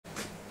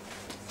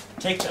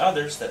take to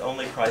others that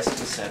only Christ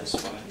can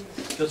satisfy.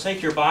 If you'll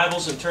take your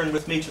Bibles and turn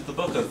with me to the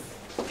book of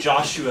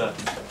Joshua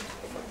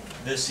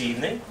this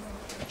evening.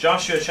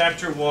 Joshua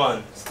chapter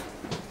 1.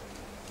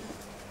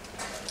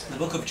 The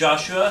book of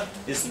Joshua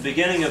is the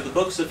beginning of the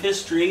books of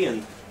history,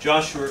 and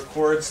Joshua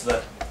records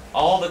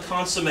all the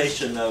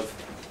consummation of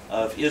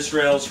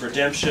Israel's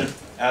redemption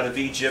out of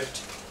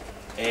Egypt.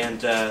 And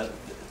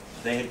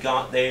they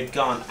had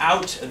gone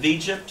out of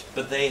Egypt,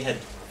 but they had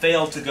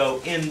failed to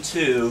go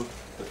into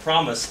the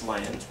promised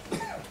land.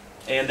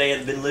 And they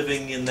had been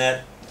living in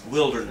that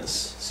wilderness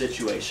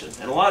situation.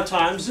 And a lot of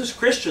times there's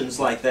Christians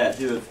like that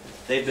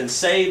they've been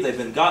saved, they've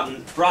been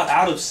brought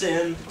out of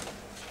sin,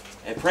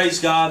 and praise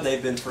God,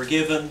 they've been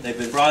forgiven, they've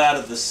been brought out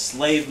of the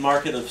slave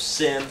market of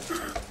sin.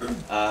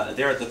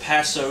 They're at the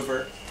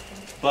Passover,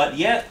 but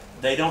yet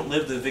they don't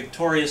live the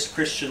victorious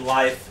Christian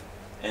life,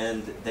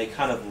 and they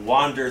kind of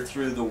wander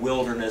through the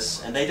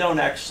wilderness, and they don't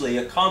actually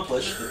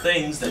accomplish the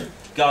things that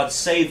God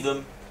saved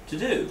them to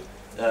do.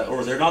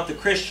 Or they're not the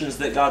Christians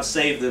that God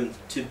saved them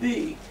to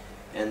be.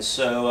 And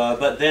so,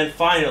 but then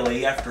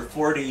finally, after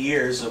 40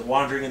 years of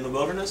wandering in the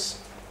wilderness,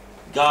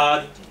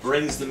 God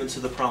brings them into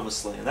the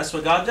promised land. That's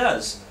what God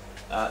does.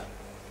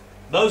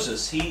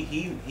 Moses,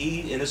 he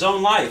in his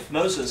own life,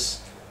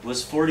 Moses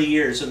was 40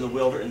 years in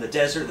the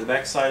desert, the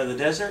backside of the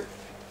desert,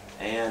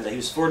 and he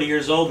was 40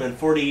 years old, and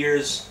 40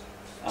 years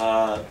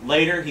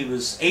later he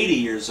was 80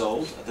 years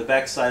old at the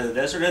backside of the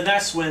desert, and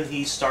that's when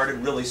he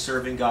started really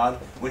serving God,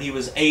 when he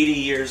was 80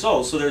 years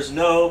old. So there's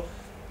no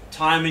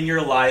time in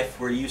your life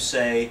where you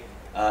say,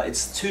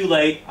 it's too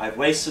late, I've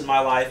wasted my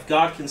life.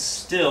 God can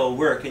still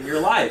work in your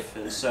life.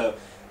 And so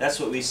that's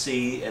what we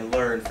see and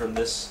learn from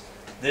this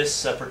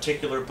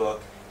particular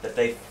book, that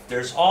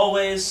there's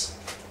always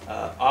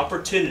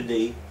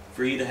opportunity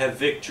for you to have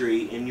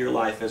victory in your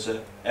life as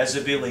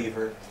a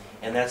believer.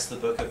 And that's the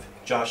book of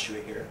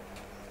Joshua here.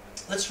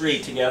 Let's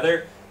read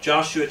together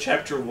Joshua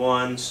chapter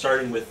 1,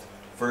 starting with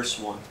verse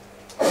 1.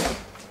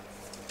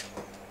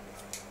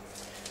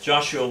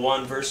 Joshua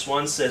 1 verse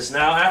 1 says,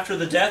 "Now after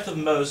the death of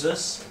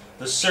Moses,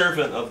 the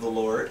servant of the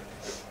Lord,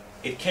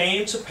 it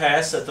came to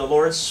pass that the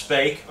Lord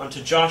spake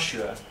unto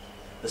Joshua,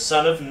 the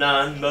son of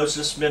Nun,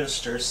 Moses'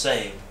 minister,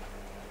 saying."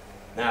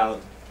 Now,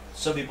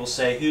 some people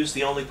say, who's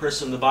the only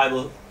person in the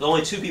Bible, the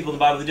only two people in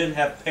the Bible who didn't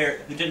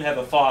have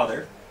a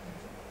father?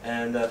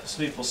 And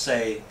some people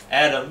say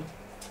Adam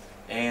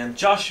and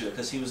Joshua,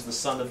 because he was the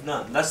son of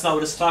Nun. That's not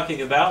what it's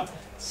talking about,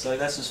 so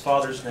that's his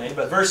father's name.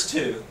 But verse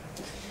 2,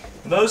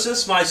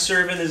 "Moses my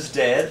servant is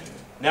dead.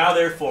 Now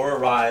therefore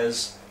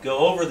arise, go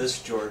over this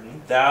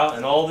Jordan, thou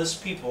and all this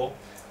people,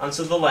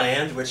 unto the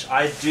land which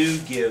I do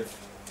give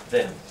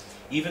them,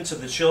 even to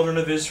the children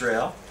of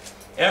Israel.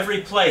 Every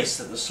place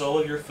that the sole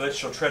of your foot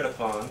shall tread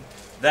upon,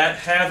 that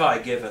have I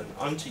given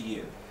unto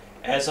you,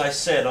 as I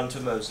said unto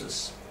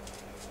Moses.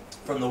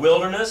 From the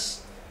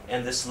wilderness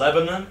and this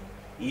Lebanon,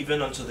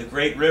 even unto the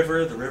great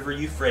river, the river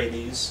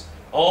Euphrates,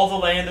 all the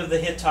land of the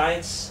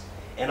Hittites,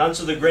 and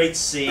unto the great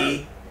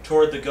sea,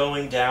 toward the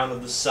going down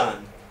of the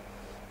sun,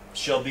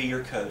 shall be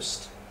your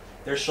coast.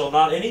 There shall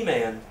not any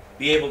man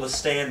be able to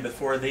stand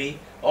before thee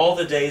all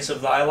the days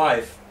of thy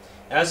life.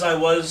 As I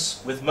was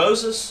with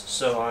Moses,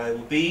 so I will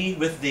be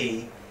with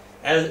thee,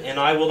 and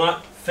I will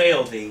not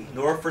fail thee,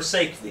 nor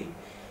forsake thee.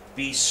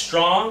 Be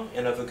strong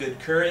and of a good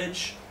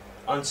courage.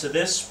 Unto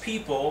this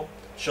people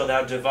shalt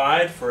thou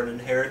divide for an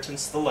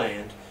inheritance the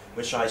land,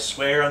 which I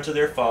swear unto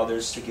their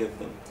fathers to give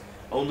them.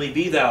 Only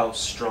be thou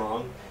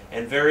strong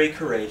and very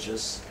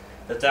courageous,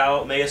 that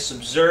thou mayest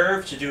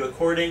observe to do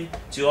according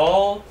to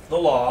all the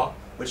law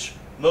which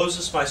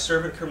Moses my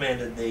servant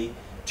commanded thee.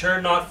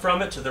 Turn not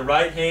from it to the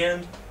right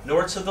hand,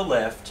 nor to the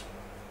left,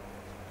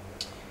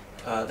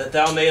 that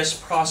thou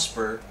mayest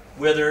prosper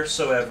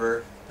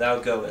whithersoever thou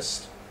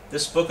goest.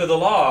 This book of the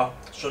law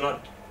shall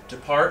not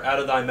depart out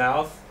of thy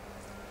mouth,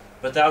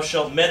 but thou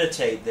shalt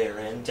meditate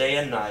therein day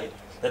and night,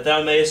 that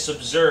thou mayest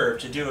observe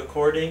to do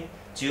according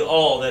to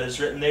all that is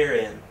written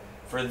therein.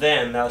 For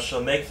then thou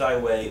shalt make thy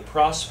way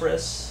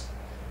prosperous,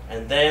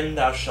 and then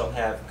thou shalt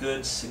have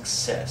good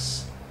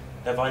success.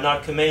 Have I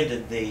not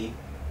commanded thee?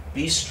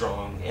 Be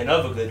strong and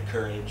of a good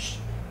courage.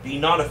 Be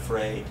not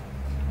afraid,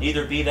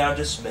 neither be thou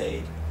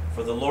dismayed.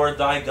 For the Lord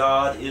thy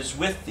God is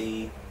with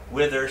thee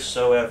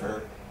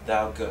whithersoever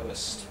thou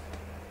goest."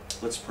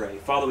 Let's pray.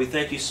 Father, we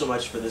thank you so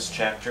much for this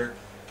chapter,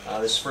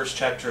 this first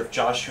chapter of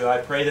Joshua. I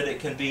pray that it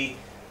can be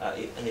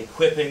an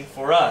equipping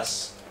for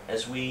us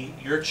as we,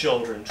 your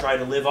children, try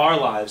to live our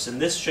lives in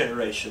this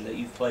generation that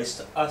you've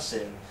placed us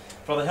in.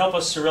 Father, help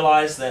us to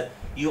realize that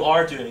you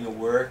are doing a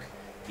work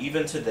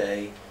even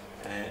today.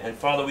 And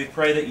Father, we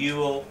pray that you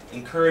will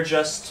encourage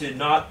us to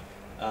not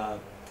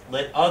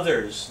let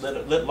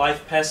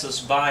life pass us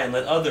by, and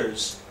let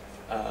others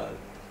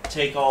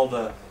take all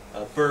the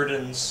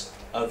burdens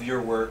of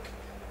your work.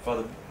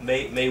 Father,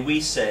 may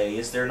we say,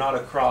 is there not a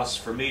cross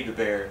for me to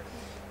bear?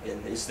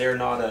 And is there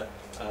not a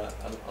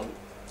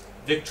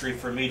victory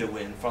for me to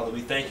win? Father,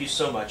 we thank you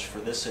so much for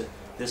this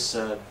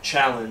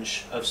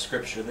challenge of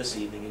Scripture this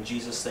evening. In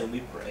Jesus' name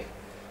we pray.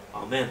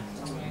 Amen.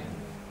 Amen.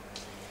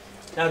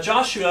 Now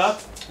Joshua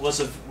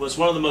was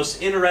one of the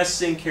most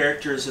interesting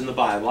characters in the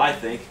Bible, I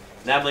think.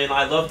 Natalie and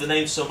I loved the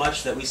name so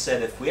much that we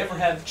said if we ever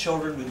have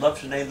children, we'd love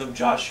to name them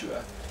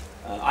Joshua.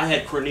 I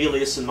had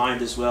Cornelius in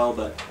mind as well,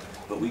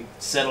 but we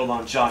settled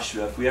on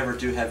Joshua if we ever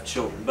do have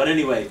children. But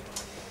anyway,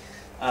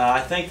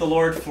 I thank the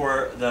Lord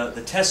for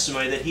the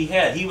testimony that he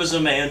had. He was a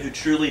man who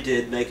truly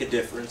did make a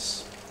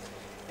difference.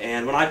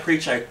 And when I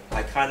preach, I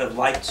kind of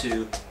like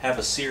to have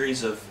a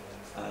series of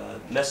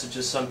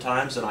messages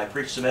sometimes, and I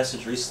preached a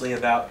message recently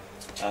about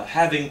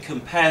having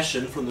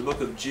compassion from the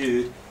book of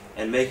Jude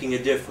and making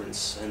a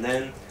difference. And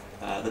then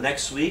the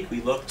next week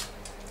we looked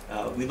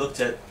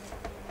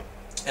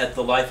at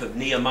the life of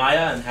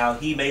Nehemiah and how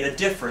he made a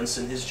difference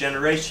in his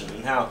generation,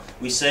 and how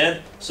we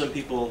said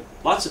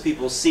lots of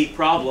people see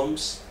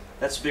problems.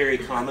 That's very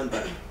common,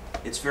 but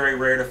it's very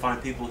rare to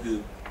find people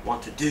who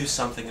want to do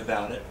something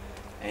about it.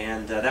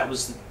 And that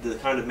was the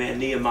kind of man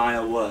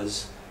Nehemiah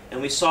was.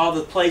 And we saw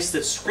the place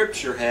that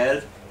Scripture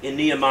had in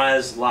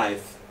Nehemiah's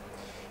life.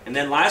 And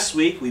then last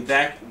week we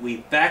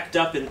backed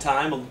up in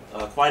time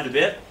quite a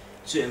bit,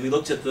 and we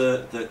looked at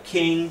the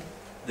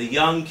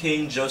young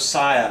king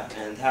Josiah,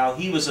 and how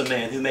he was a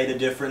man who made a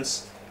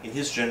difference in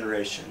his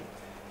generation,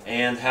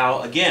 and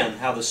how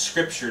the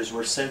Scriptures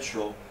were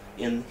central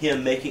in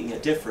him making a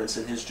difference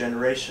in his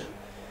generation.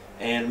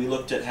 And we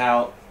looked at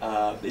how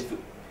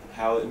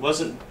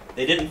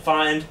they didn't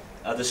find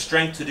the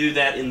strength to do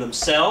that in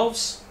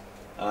themselves.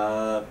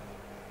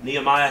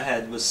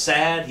 Nehemiah was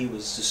sad, he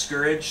was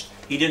discouraged.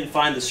 He didn't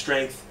find the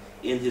strength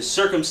in his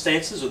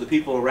circumstances or the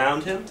people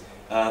around him.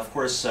 Of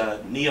course,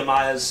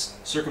 Nehemiah's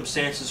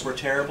circumstances were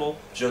terrible.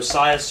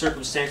 Josiah's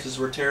circumstances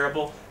were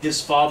terrible.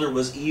 His father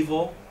was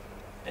evil,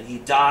 and he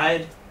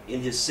died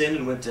in his sin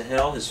and went to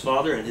hell. His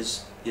father and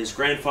his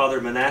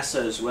grandfather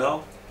Manasseh as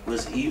well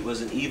was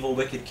an evil,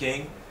 wicked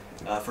king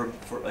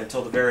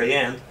until the very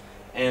end.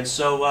 And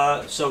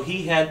so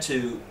he had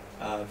to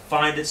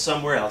find it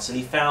somewhere else, and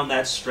he found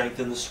that strength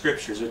in the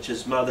Scriptures, which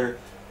his mother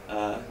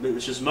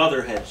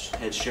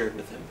had shared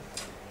with him,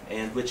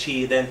 and which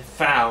he then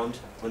found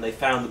when they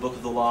found the book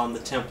of the law in the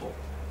temple.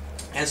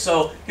 And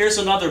so here's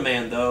another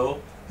man,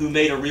 though, who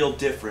made a real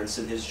difference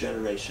in his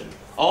generation.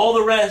 All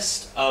the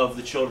rest of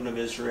the children of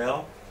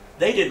Israel,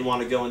 they didn't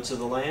want to go into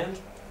the land.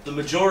 The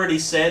majority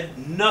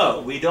said, no,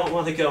 we don't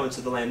want to go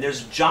into the land.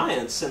 There's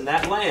giants in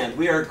that land.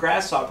 We are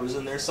grasshoppers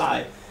in their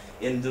sight.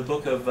 In the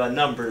book of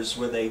Numbers,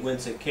 where they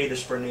went to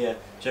Kadesh Barnea,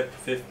 chapter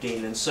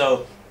 15. And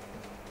so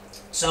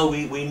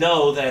we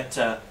know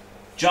that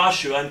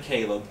Joshua and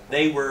Caleb,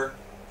 they were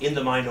in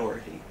the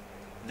minority.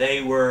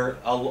 They were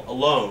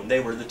alone. They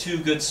were the two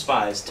good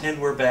spies. 10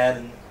 were bad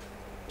and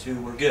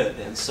 2 were good.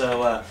 And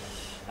so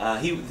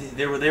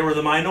they were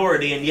the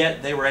minority, and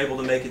yet they were able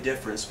to make a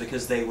difference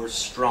because they were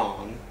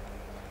strong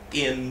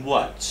in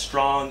what?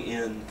 Strong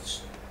in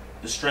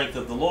the strength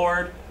of the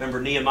Lord.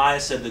 Remember, Nehemiah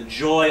said, the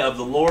joy of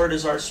the Lord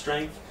is our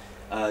strength.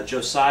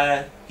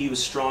 Josiah, he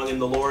was strong in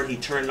the Lord. He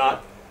turned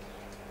not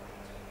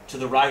to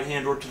the right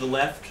hand or to the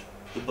left.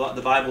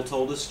 The Bible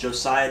told us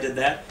Josiah did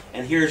that.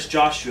 And here's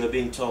Joshua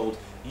being told,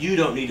 you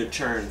don't need to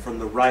turn from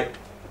the right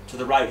to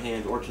the right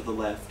hand or to the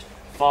left.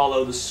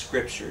 Follow the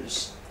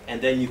Scriptures, and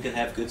then you can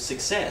have good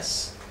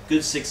success.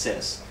 Good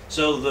success.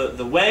 So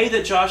the way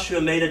that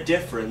Joshua made a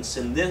difference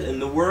in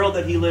the world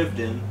that he lived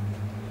in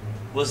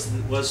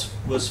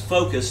was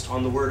focused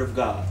on the Word of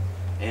God.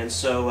 And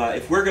so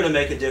if we're going to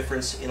make a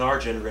difference in our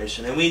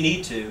generation, and we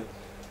need to,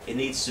 it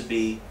needs to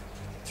be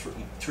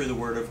through the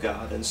Word of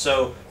God. And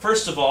so,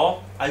 first of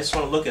all, I just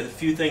want to look at a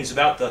few things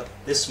about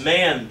this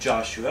man,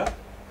 Joshua.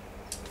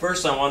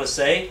 First, I want to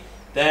say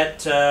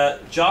that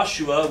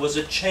Joshua was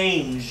a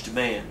changed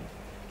man.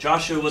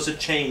 Joshua was a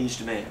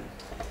changed man.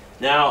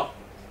 Now,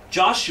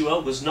 Joshua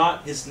was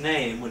not his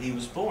name when he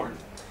was born.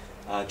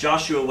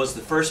 Joshua was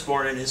the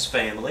firstborn in his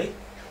family.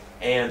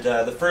 And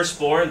the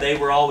firstborn, they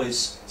were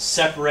always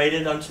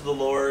separated unto the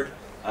Lord.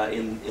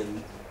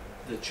 In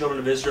the children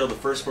of Israel, the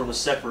firstborn was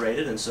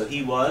separated, and so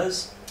he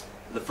was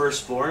the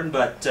firstborn.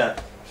 But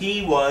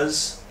he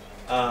was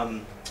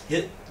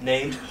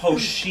named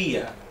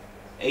Hoshea,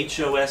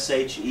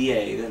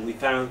 Hoshea, and we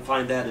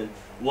find that in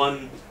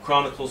 1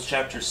 Chronicles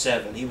chapter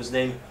 7. He was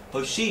named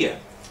Hoshea,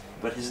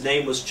 but his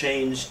name was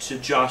changed to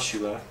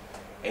Joshua,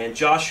 and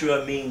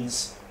Joshua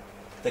means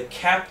the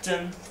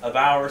captain of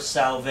our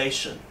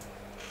salvation.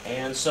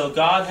 And so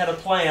God had a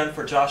plan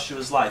for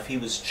Joshua's life. He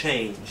was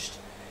changed,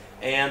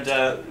 and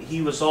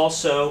he was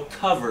also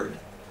covered.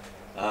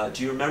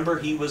 Do you remember?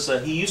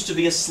 He used to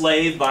be a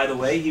slave, by the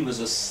way. He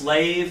was a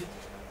slave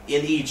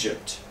in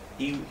Egypt.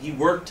 He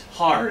worked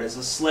hard as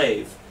a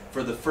slave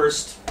for the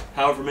first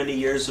however many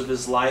years of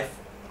his life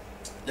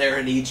there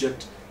in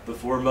Egypt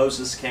before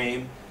Moses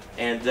came.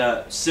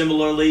 And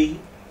similarly,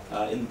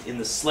 in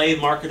the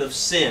slave market of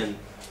sin,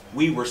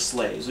 we were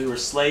slaves. We were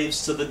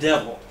slaves to the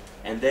devil.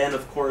 And then,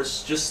 of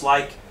course, just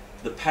like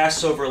the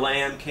Passover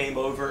lamb came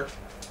over,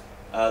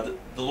 the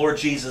Lord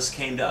Jesus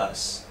came to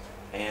us.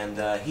 And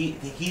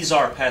he's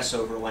our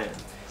Passover lamb.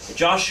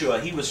 Joshua,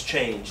 he was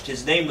changed.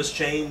 His name was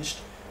changed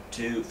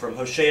from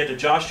Hoshea to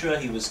Joshua.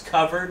 He was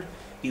covered.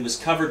 He was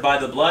covered by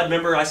the blood.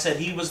 Remember, I said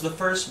he was the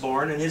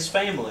firstborn in his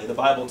family, the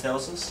Bible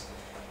tells us.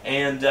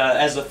 And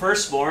as the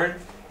firstborn,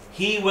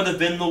 he would have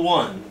been the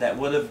one that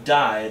would have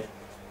died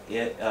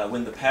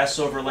when the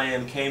Passover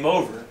lamb came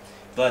over.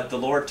 But the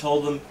Lord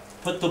told them,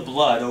 put the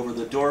blood over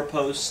the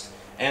doorpost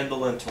and the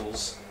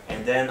lintels,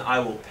 and then I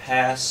will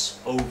pass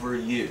over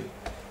you.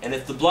 And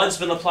if the blood's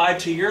been applied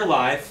to your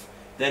life,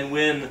 then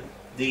when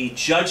the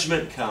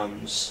judgment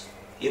comes,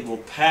 it will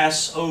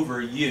pass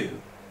over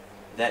you.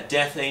 That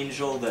death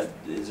angel that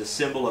is a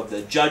symbol of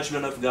the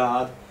judgment of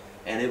God,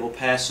 and it will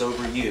pass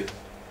over you.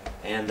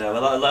 And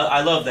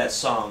I love that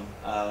song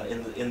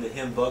in the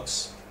hymn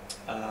books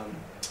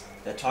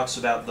that talks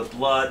about the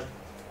blood.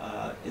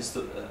 I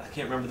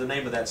can't remember the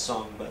name of that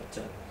song,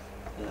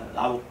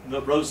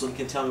 but Rosalind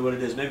can tell me what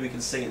it is. Maybe we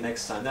can sing it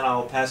next time. Then I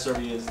will pass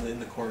over you in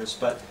the chorus.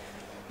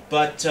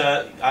 But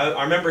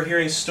I remember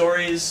hearing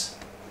stories.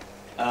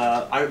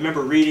 I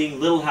remember reading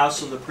Little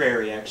House on the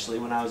Prairie, actually,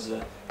 when I was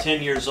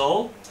 10 years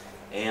old.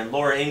 And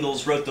Laura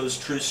Ingalls wrote those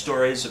true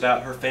stories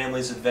about her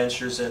family's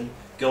adventures and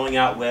going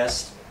out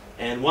west.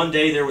 And one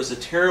day there was a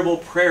terrible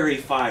prairie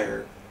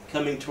fire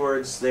coming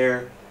towards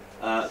their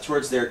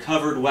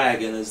covered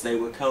wagon as they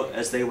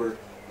were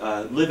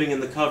living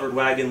in the covered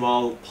wagon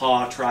while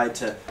Pa tried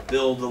to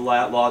build the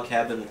log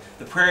cabin.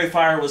 The prairie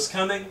fire was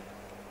coming,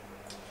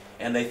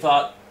 and they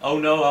thought, "Oh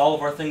no, all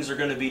of our things are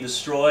going to be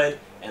destroyed."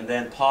 And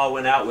then Pa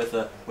went out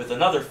with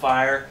another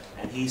fire,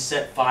 and he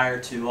set fire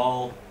to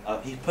all.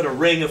 He put a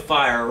ring of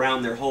fire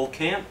around their whole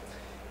camp,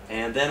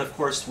 and then, of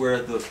course,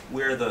 where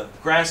the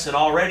grass had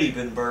already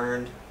been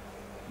burned,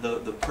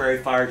 the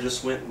prairie fire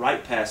just went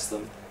right past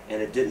them,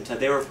 and it didn't.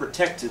 They were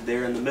protected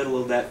there in the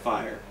middle of that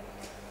fire.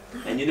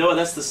 And you know,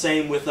 that's the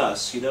same with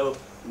us. You know,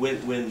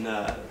 when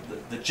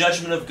the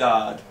judgment of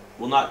God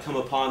will not come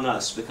upon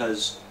us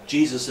because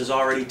Jesus has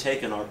already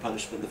taken our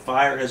punishment. The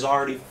fire has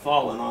already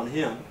fallen on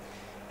Him.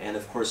 And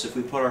of course, if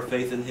we put our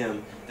faith in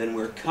Him, then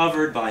we're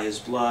covered by His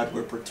blood.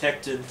 We're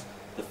protected.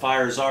 The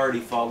fire has already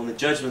fallen. The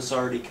judgment's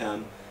already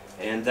come.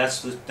 And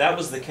that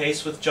was the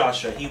case with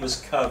Joshua. He was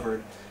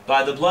covered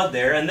by the blood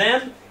there. And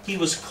then he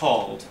was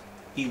called.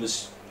 He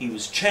was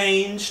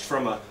changed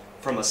from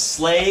a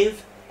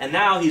slave, and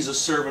now he's a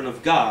servant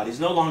of God. He's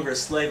no longer a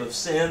slave of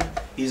sin.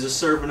 He's a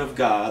servant of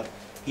God.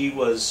 He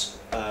was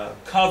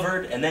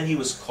covered, and then he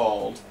was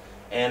called.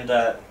 And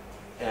at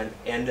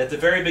the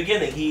very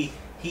beginning,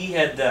 he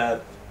had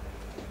a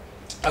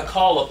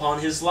call upon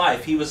his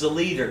life. He was a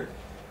leader,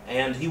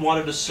 and he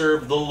wanted to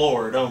serve the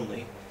Lord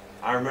only.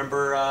 I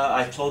remember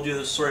I've told you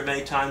this story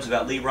many times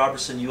about Lee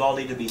Robertson. You all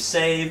need to be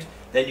saved.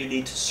 Then you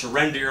need to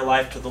surrender your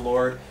life to the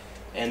Lord,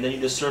 and then you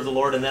need to serve the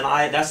Lord. And then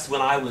that's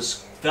when I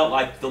felt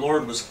like the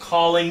Lord was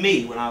calling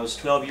me when I was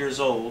 12 years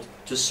old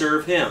to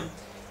serve Him.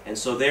 And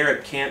so there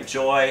at Camp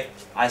Joy,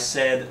 I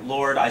said,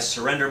 "Lord, I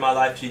surrender my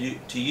life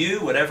to you.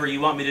 Whatever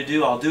you want me to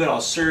do, I'll do it.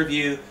 I'll serve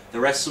you the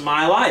rest of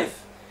my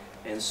life."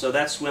 And so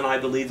that's when I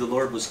believe the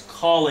Lord was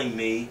calling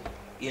me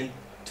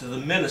into the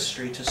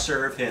ministry to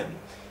serve Him,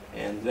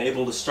 and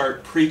able to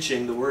start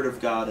preaching the Word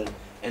of God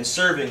and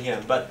serving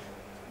Him. But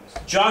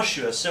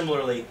Joshua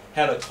similarly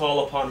had a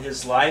call upon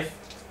his life.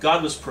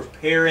 God was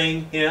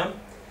preparing him,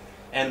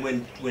 and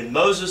when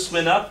Moses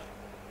went up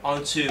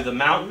onto the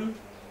mountain,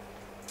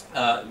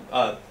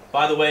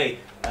 by the way,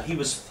 he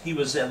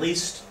was at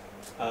least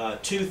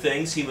two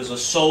things. He was a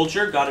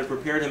soldier. God had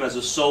prepared him as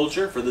a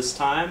soldier for this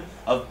time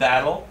of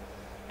battle,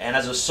 and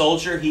as a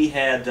soldier he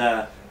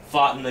had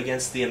fought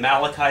against the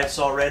Amalekites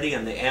already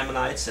and the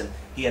Ammonites, and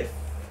he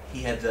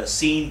had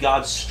seen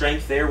God's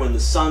strength there when the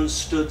sun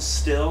stood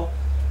still.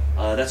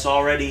 That's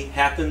already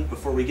happened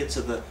before we get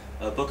to the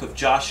book of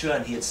Joshua,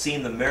 and he had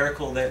seen the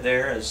miracle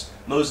there as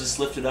Moses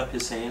lifted up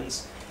his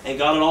hands. And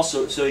God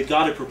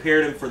had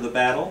prepared him for the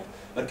battle,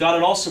 but God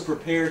had also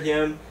prepared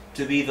him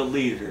to be the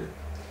leader.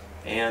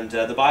 And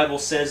the Bible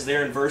says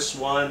there in verse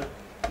 1,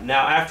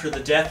 "Now after the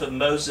death of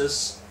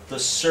Moses, the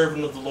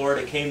servant of the Lord,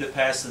 it came to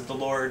pass that the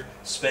Lord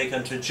spake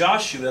unto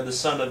Joshua, the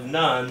son of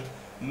Nun,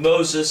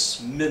 Moses'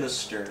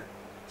 minister,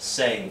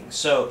 saying."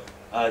 So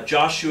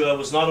Joshua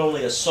was not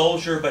only a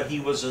soldier, but he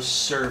was a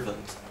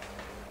servant.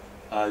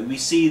 We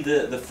see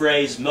the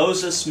phrase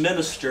Moses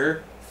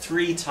minister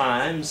 3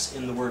 times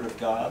in the Word of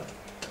God,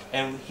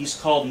 and he's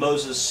called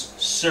Moses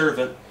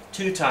servant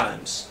 2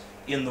 times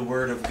in the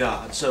Word of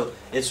God. So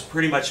it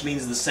pretty much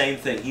means the same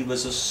thing. He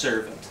was a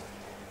servant.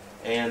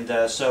 And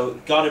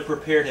so God had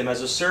prepared him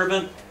as a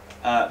servant.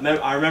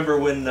 I remember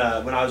when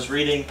I was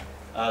reading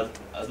the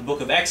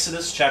book of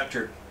Exodus,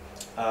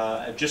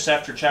 just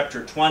after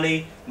chapter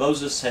 20,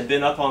 Moses had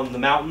been up on the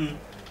mountain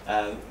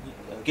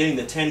getting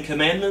the 10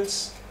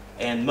 Commandments,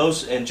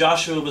 and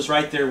Joshua was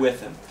right there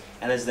with him.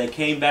 And as they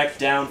came back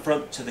down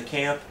to the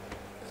camp,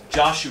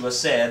 Joshua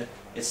said,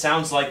 "It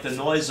sounds like the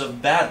noise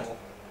of battle."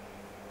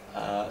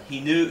 He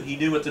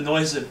knew what the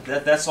noise of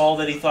that's all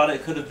that he thought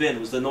it could have been.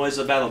 It was the noise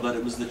of battle, but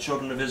it was the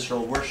children of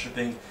Israel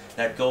worshiping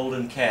that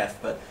golden calf.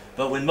 But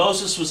when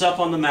Moses was up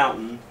on the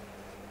mountain,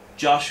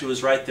 Joshua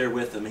was right there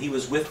with him. He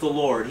was with the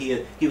Lord.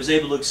 He was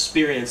able to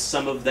experience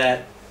some of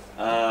that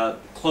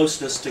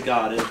closeness to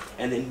God.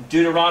 And in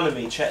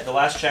Deuteronomy, the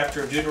last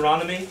chapter of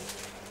Deuteronomy,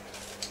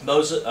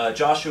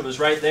 Joshua was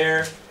right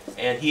there,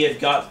 and he had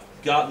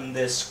gotten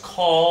this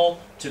call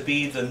to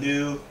be the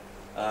new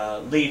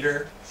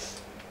leader.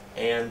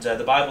 And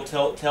the Bible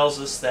tells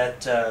us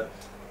that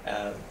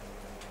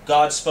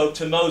God spoke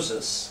to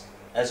Moses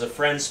as a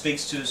friend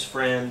speaks to his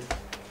friend,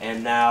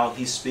 and now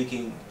he's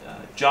speaking.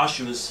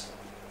 Joshua's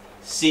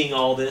seeing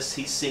all this.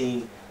 He's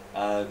seeing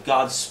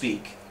God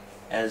speak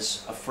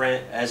as a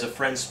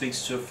friend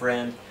speaks to a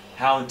friend.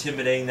 How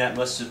intimidating that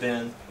must have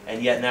been,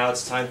 and yet now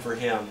it's time for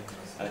him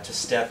to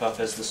step up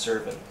as the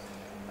servant.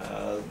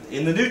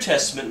 In the New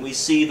Testament, we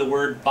see the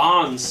word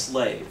bond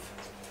slave.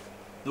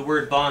 The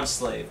word bond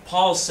slave.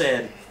 Paul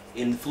said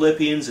in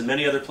Philippians and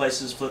many other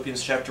places,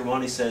 Philippians chapter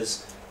 1, he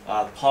says,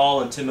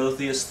 Paul and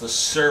Timotheus, the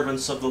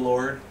servants of the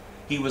Lord.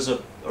 He was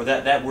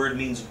that word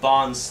means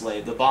bond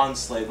slave, the bond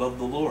slave of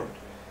the Lord.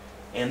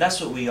 And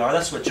that's what we are.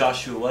 That's what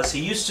Joshua was.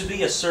 He used to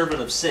be a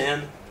servant of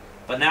sin,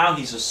 but now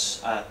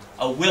he's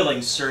a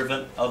willing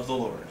servant of the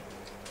Lord.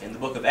 In the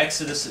book of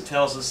Exodus, it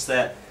tells us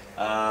that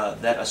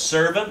that a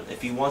servant,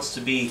 if he wants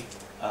to be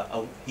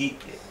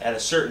at a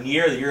certain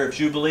year, the year of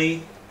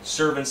Jubilee,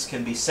 servants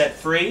can be set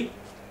free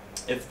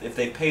if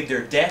they paid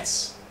their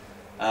debts.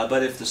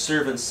 But if the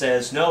servant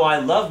says, "No, I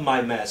love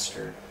my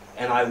master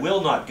and I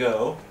will not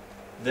go,"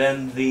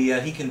 then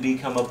he can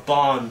become a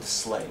bond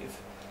slave.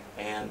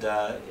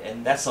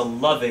 And that's a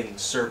loving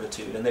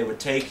servitude. And they would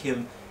take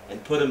him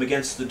and put him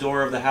against the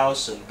door of the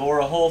house and bore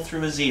a hole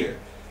through his ear,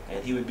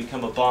 and he would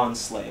become a bond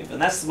slave.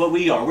 And that's what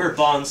we are. We're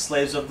bond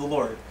slaves of the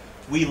Lord.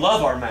 We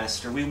love our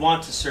master. We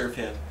want to serve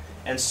him.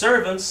 And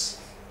servants,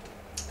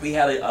 we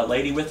had a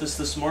lady with us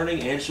this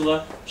morning,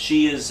 Angela.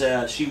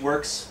 She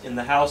works in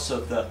the house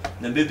of the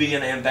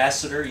Namibian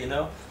ambassador. You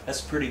know,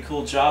 that's a pretty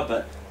cool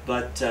job.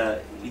 But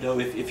you know,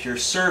 if you're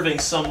serving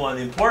someone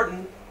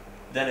important,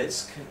 then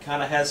it's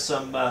kind of has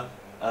some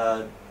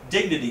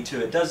dignity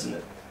to it, doesn't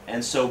it?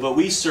 And so, but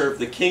we serve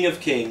the King of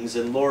Kings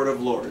and Lord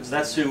of Lords.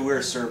 That's who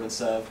we're servants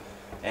of.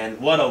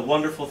 And what a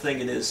wonderful thing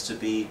it is to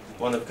be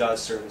one of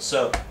God's servants.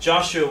 So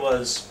Joshua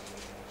was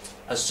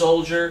a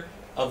soldier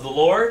of the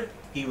Lord.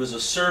 He was a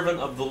servant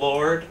of the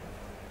Lord.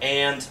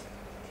 And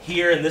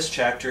here in this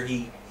chapter,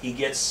 he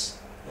gets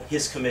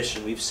his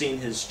commission. We've seen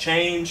his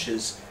change,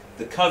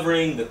 the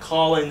covering, the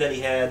calling that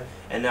he had.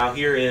 And now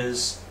here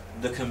is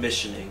the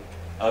commissioning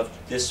of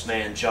this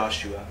man,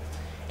 Joshua.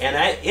 And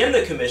in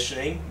the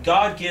commissioning,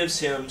 God gives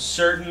him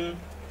certain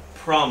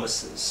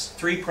promises.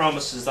 3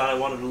 promises that I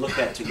wanted to look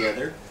at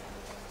together.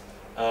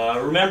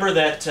 Remember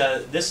that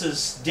this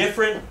is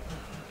different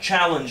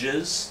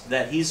challenges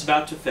that he's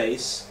about to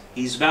face.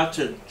 He's about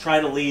to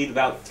try to lead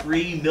about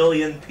 3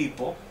 million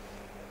people.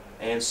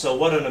 And so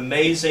what an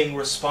amazing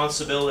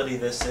responsibility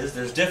this is.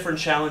 There's different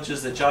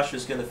challenges that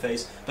Joshua's going to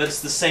face, but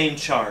it's the same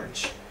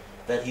charge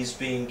that he's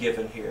being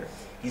given here.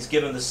 He's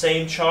given the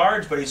same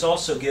charge, but he's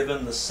also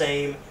given the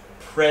same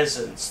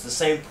presence, the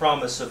same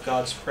promise of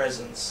God's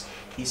presence.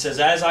 He says,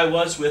 "As I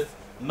was with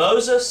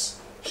Moses,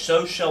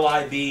 so shall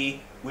I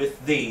be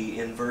with thee,"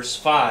 in verse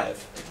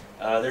 5.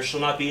 "There shall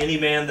not be any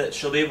man that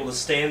shall be able to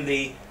stand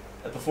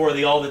before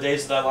thee all the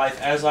days of thy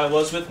life. As I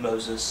was with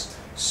Moses,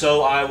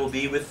 so I will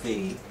be with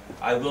thee.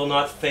 I will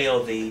not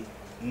fail thee,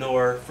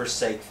 nor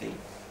forsake thee."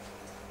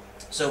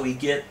 So we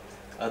get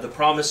the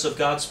promise of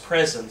God's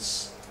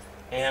presence,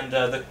 and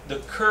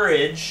the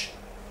courage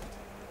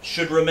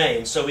should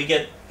remain. So he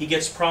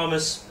gets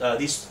promise,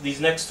 these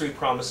next 3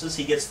 promises.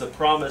 He gets the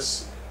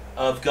promise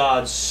of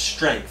God's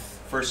strength,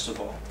 first of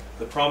all.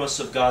 The promise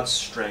of God's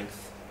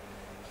strength.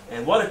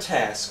 And what a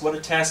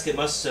task it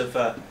must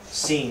have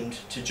seemed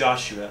to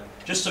Joshua.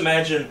 Just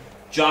imagine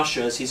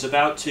Joshua as he's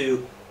about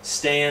to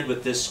stand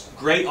with this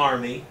great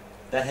army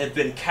that had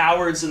been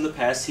cowards in the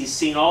past. He's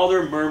seen all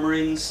their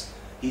murmurings.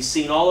 He's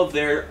seen all of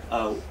their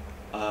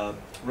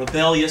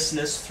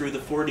rebelliousness through the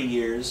 40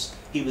 years.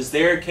 He was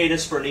there at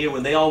Kadesh Barnea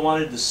when they all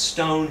wanted to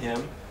stone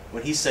him.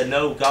 When he said,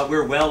 "No, God,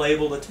 we're well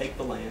able to take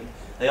the land."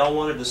 They all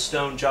wanted to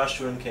stone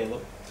Joshua and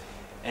Caleb.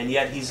 And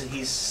yet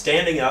he's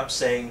standing up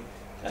saying,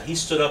 he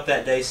stood up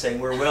that day saying,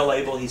 "We're well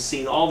able." He's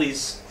seen all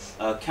these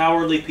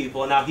cowardly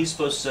people, and now he's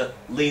supposed to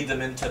lead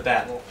them into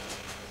battle.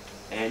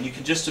 And you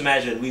can just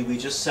imagine, we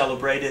just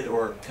celebrated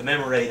or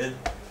commemorated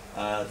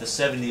the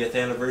 70th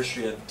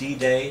anniversary of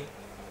D-Day.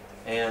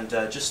 And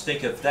just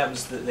think of,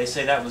 they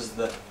say that was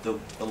the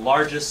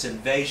largest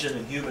invasion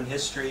in human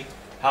history.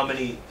 How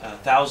many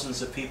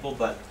thousands of people,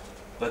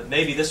 but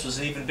maybe this was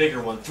an even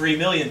bigger one. 3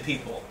 million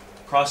people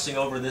crossing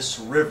over this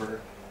river,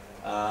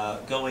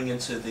 going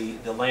into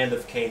the land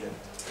of Canaan.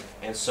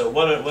 And so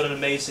what an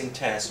amazing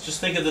task. Just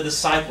think of the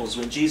disciples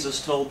when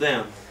Jesus told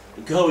them,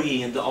 "Go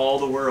ye into all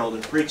the world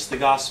and preach the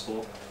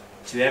gospel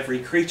to every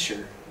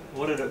creature."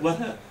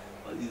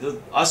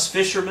 Us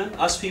fishermen,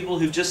 us people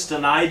who've just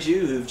denied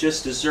you, who've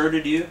just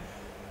deserted you,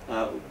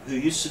 who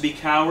used to be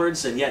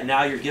cowards, and yet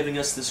now you're giving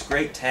us this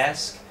great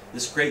task,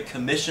 this great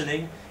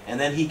commissioning. And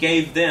then he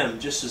gave them,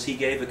 just as he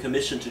gave a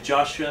commission to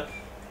Joshua,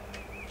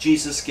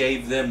 Jesus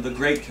gave them the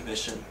Great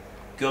Commission.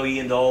 Go ye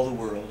into all the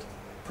world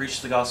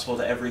Preach the gospel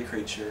to every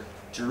creature.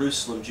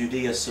 Jerusalem,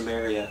 Judea,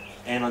 Samaria,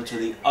 and unto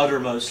the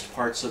uttermost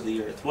parts of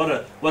the earth.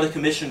 What a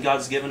commission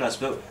God's given us.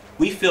 But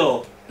we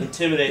feel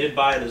intimidated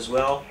by it as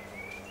well.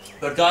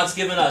 But God's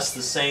given us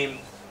the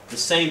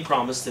same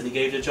promise that He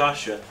gave to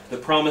Joshua, the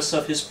promise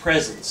of His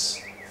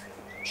presence.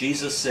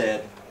 Jesus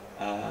said,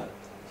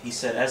 He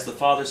said, as the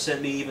Father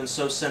sent me, even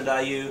so send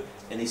I you.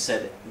 And He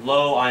said,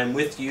 lo, I am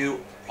with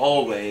you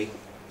always,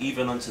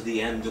 even unto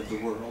the end of the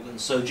world. And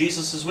so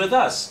Jesus is with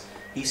us.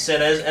 He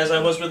said, as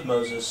I was with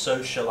Moses,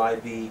 so shall I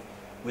be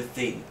with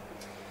thee.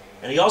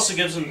 And He also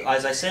gives them,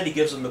 as I said, He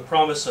gives them the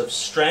promise of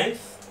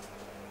strength.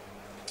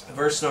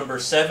 Verse number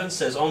 7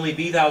 says, only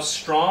be thou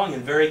strong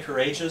and very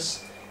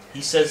courageous.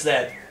 He says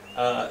that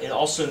and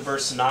also in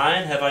verse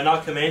 9, have I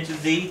not commanded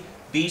thee,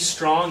 be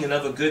strong and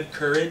of a good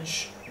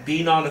courage,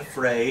 be not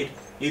afraid,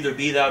 neither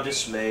be thou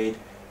dismayed,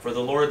 for the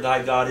Lord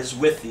thy God is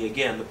with thee.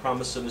 Again, the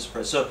promise of His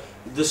presence. So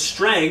the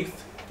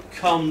strength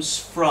comes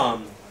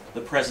from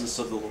the presence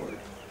of the Lord.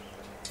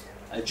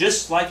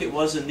 Just like it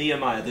was in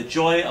Nehemiah, the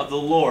joy of the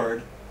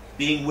Lord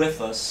being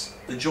with us,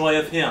 the joy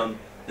of Him,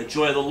 the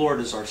joy of the Lord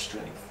is our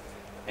strength.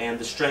 And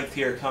the strength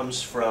here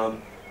comes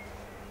from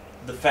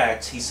the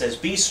facts. He says,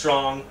 be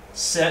strong,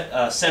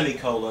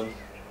 semicolon.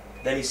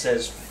 Then He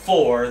says,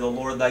 for the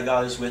Lord thy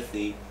God is with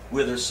thee,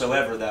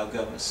 whithersoever thou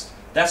goest.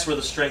 That's where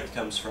the strength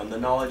comes from, the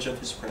knowledge of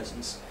His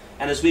presence.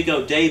 And as we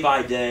go day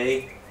by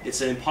day,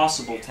 it's an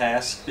impossible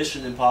task,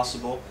 mission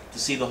impossible, to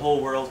see the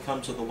whole world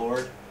come to the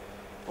Lord.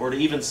 Or to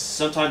even,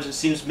 sometimes it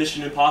seems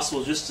mission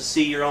impossible just to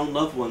see your own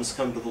loved ones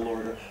come to the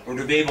Lord. Or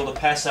to be able to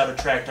pass out a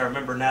tract. I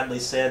remember Natalie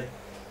said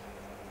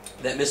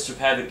that Mr.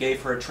 Pavitt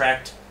gave her a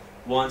tract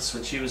once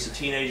when she was a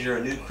teenager,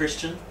 a new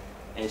Christian.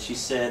 And she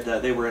said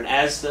they were in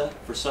Asda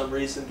for some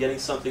reason getting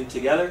something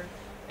together.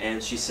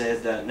 And she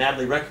said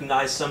Natalie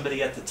recognized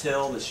somebody at the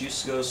till that she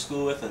used to go to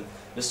school with. And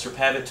Mr.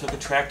 Pavitt took a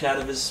tract out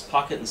of his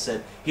pocket and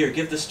said, here,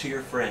 give this to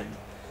your friend.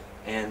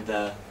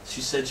 And she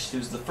said she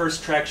was the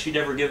first tract she'd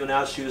ever given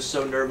out. She was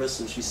so nervous,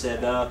 and she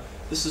said,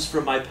 this is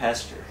from my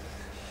pastor.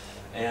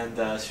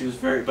 And she was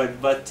very,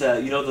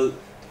 you know,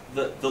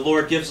 the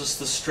Lord gives us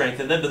the strength.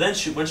 And then,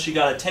 when she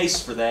got a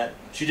taste for that,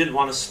 she didn't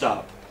want to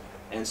stop.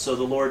 And so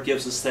the Lord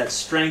gives us that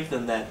strength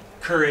and that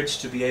courage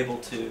to be able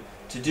to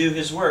do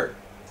His work.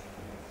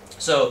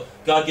 So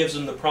God gives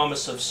them the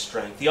promise of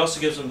strength. He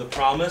also gives them the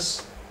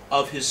promise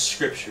of His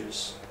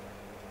Scriptures,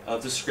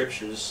 of the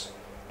Scriptures.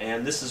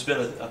 And this has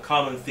been a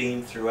common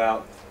theme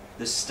throughout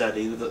this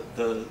study.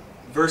 The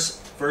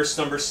verse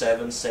number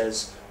 7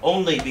 says,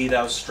 only be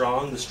thou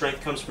strong. The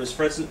strength comes from His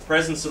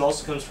presence. It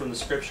also comes from the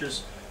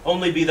Scriptures.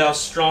 Only be thou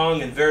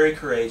strong and very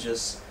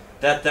courageous,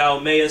 that thou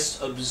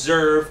mayest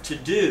observe to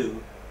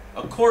do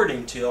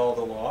according to all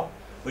the law,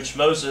 which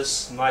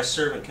Moses, my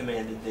servant,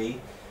 commanded thee.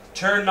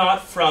 Turn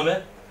not from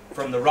it,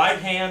 from the right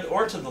hand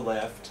or to the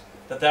left,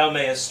 that thou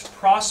mayest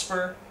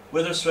prosper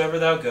whithersoever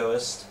thou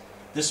goest.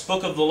 This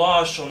book of the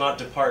law shall not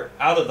depart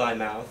out of thy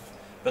mouth,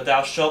 but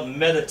thou shalt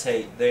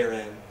meditate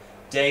therein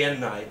day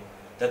and night,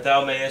 that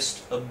thou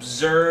mayest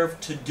observe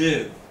to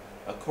do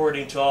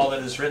according to all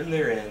that is written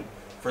therein,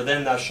 for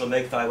then thou shalt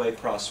make thy way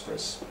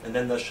prosperous, and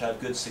then thou shalt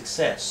have good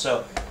success.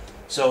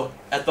 So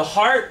at the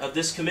heart of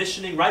this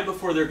commissioning, right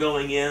before they're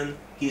going in,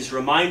 He's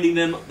reminding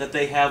them that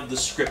they have the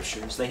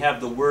Scriptures. They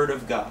have the Word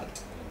of God.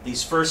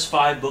 These first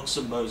 5 books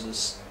of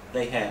Moses,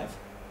 they have.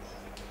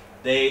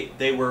 They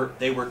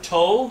were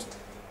told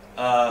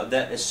that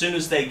as soon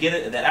as they get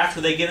it, that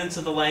after they get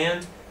into the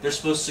land, they're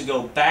supposed to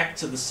go back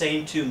to the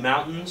same 2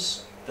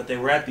 mountains that they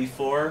were at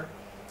before,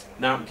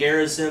 Mount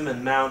Gerizim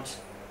and Mount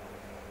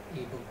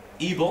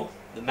Ebal,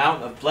 the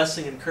mountain of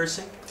blessing and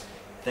cursing.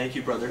 Thank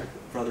you, Brother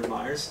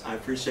Myers. I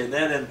appreciate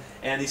that.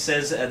 And he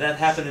says that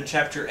happened in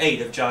chapter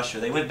 8 of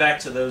Joshua. They went back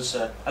to those,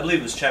 I believe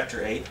it was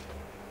chapter 8.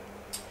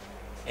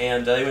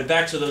 And they went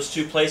back to those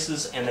 2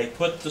 places, and they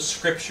put the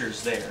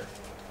Scriptures there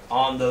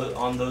on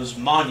those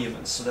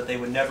monuments so that they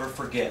would never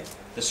forget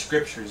the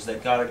Scriptures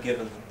that God had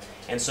given them.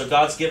 And so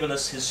God's given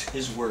us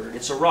His Word.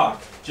 It's a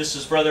rock. Just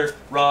as Brother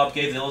Rob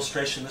gave the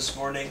illustration this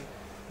morning,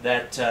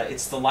 that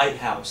it's the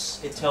lighthouse.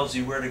 It tells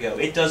you where to go.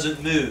 It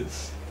doesn't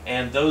move.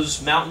 And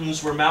those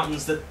mountains were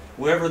mountains that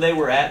wherever they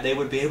were at, they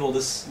would be able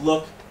to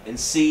look and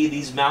see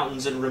these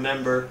mountains and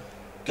remember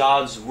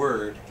God's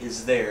Word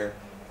is there.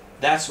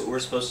 That's what we're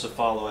supposed to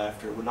follow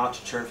after. We're not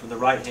to turn from the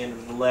right hand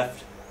to the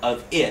left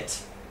of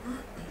it,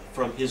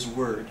 from His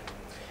Word.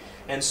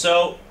 And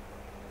so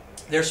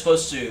they're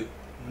supposed to,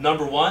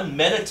 number 1,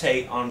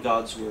 meditate on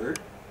God's Word.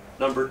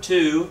 Number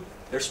 2,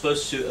 they're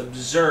supposed to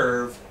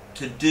observe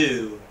to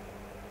do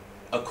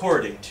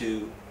according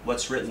to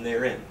what's written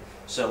therein.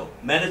 So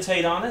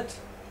meditate on it,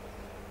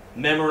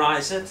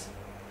 memorize it,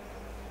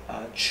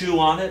 chew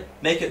on it,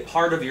 make it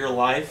part of your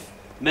life.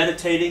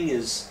 Meditating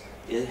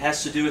it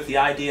has to do with the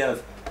idea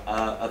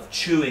of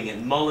chewing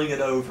and mulling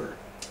it over.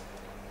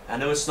 I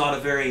know it's not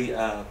a very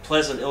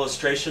pleasant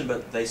illustration,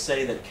 but they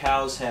say that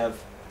cows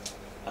have,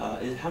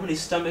 how many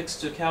stomachs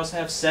do cows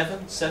have?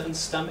 7? 7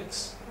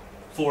 stomachs?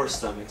 4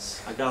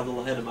 stomachs. I got a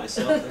little ahead of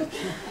myself there.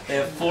 They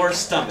have 4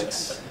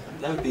 stomachs.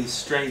 that would be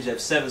strange to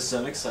have 7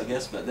 stomachs, I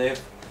guess, but they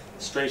have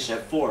strange to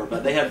have 4.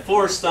 But they have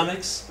 4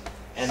 stomachs,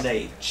 and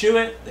they chew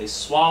it, they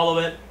swallow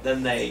it,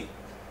 then they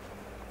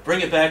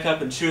bring it back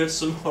up and chew it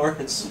some more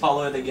and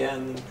swallow it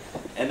again.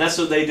 And that's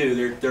what they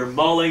do. They're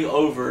mulling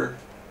over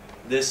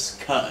this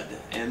cud.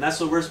 And that's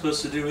what we're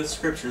supposed to do with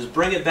Scriptures.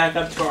 Bring it back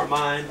up to our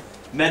mind,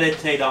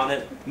 meditate on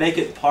it, make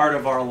it part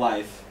of our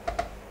life.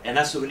 And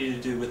that's what we need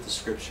to do with the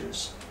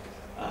Scriptures.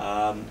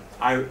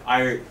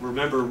 I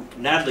remember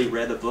Natalie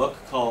read a book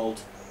called,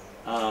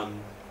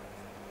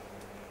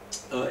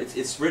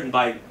 it's written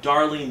by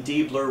Darlene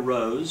Deibler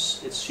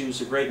Rose. She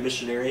was a great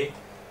missionary.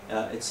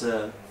 It's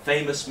a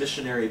famous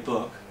missionary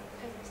book.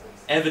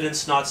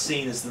 Evidence Not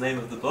Seen is the name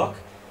of the book.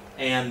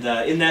 And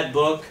in that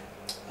book,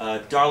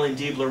 Darlene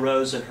Deibler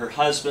Rose and her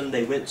husband,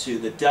 they went to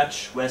the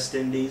Dutch West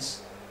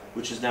Indies,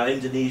 which is now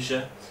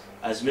Indonesia,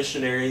 as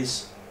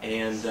missionaries.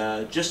 And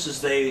just as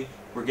they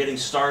were getting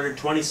started,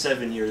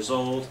 27 years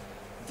old,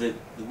 the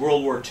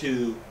World War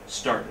II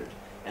started.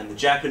 And the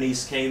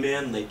Japanese came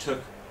in, they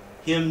took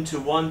him to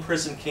one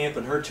prison camp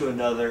and her to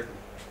another,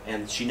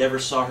 and she never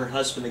saw her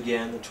husband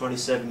again at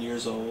 27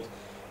 years old.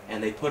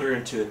 And they put her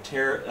into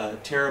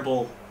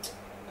terrible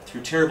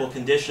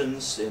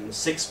conditions in a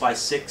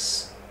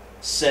 6x6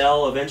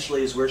 cell.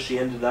 Eventually is where she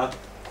ended up.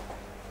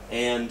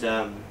 And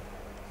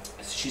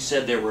she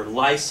said there were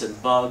lice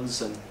and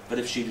bugs, but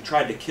if she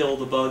tried to kill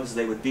the bugs,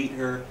 they would beat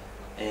her.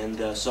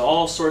 And so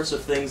all sorts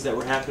of things that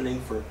were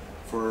happening for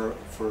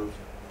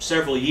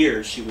several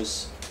years. She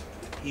was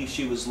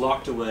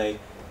locked away,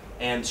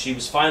 and she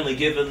was finally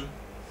given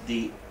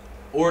the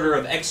order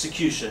of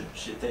execution.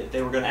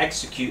 They were going to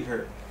execute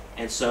her.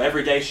 And so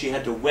every day she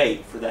had to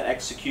wait for that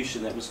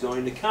execution that was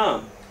going to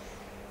come.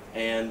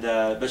 And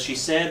but she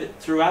said,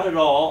 throughout it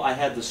all, I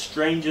had the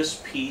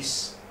strangest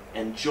peace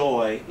and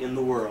joy in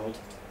the world,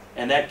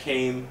 and that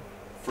came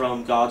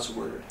from God's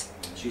Word.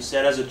 She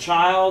said, as a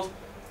child,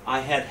 I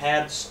had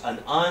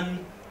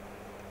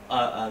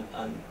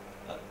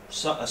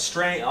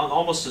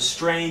almost a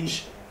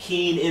strange,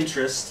 keen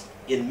interest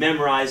in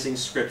memorizing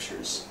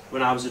Scriptures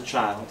when I was a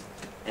child.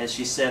 And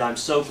she said, I'm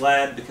so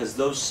glad, because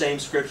those same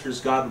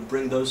Scriptures, God would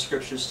bring those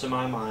Scriptures to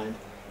my mind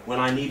when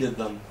I needed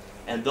them.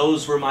 And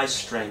those were my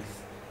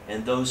strength.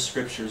 And those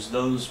Scriptures,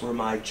 those were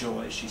my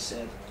joy, she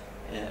said,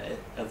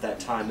 of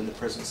that time in the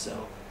prison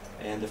cell.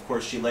 And of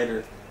course, she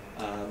later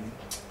the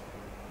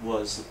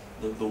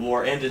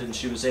war ended, and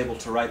she was able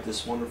to write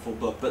this wonderful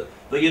book. But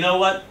you know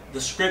what? The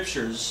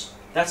Scriptures,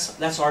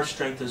 that's our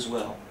strength as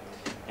well.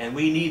 And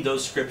we need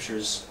those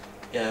Scriptures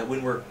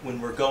when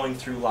we're going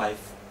through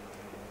life.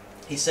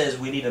 He says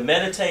we need to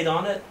meditate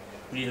on it,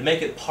 we need to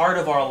make it part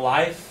of our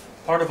life,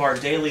 part of our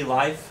daily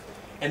life,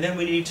 and then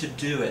we need to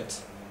do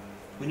it.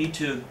 We need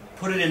to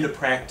put it into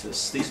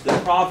practice.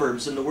 The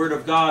Proverbs in the Word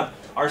of God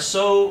are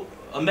so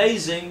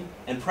amazing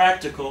and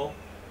practical,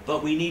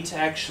 but we need to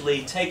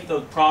actually take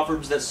the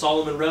Proverbs that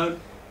Solomon wrote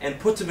and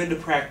put them into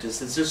practice.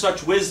 There's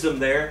such wisdom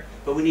there,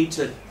 but we need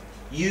to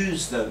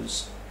use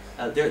those.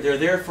 They're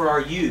there for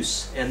our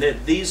use, and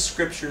these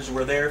Scriptures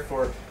were there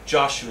for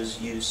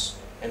Joshua's use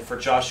and for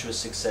Joshua's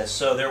success.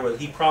 So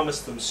he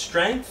promised them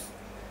strength,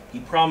 he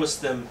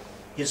promised them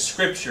his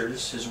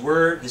Scriptures, his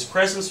Word, his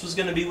presence was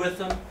going to be with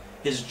them,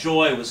 his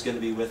joy was going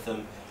to be with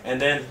them.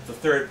 And then the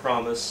third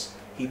promise,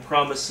 he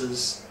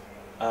promises,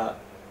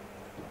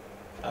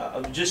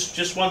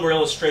 just one more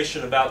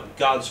illustration about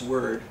God's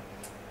Word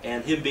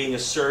and him being a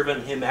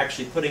servant, him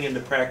actually putting into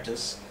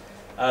practice.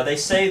 They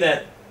say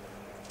that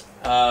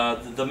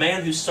the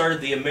man who started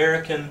the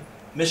American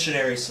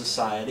Missionary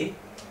Society,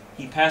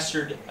 he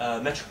pastored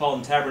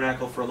Metropolitan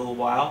Tabernacle for a little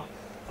while.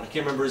 I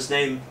can't remember his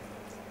name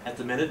at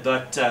the minute,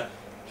 but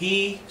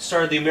he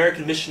started the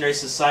American Missionary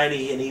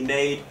Society, and he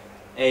made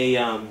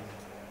a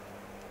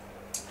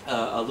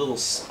little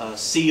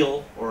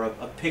seal or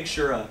a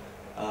picture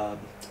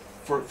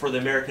for the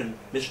American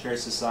Missionary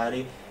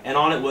Society, and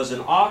on it was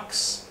an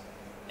ox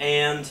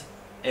and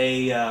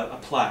a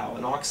plow,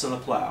 an ox and a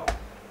plow.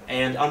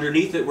 And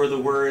underneath it were the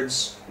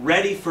words,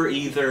 ready for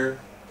either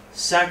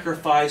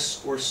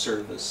sacrifice or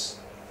service.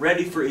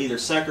 Ready for either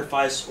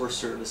sacrifice or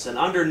service. And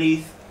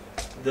underneath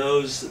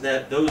those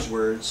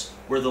words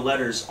were the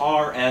letters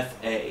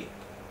RFA.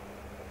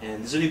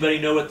 And does anybody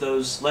know what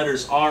those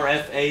letters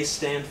RFA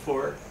stand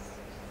for?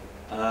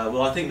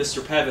 Well, I think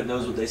Mr. Pavitt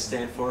knows what they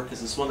stand for,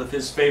 because it's one of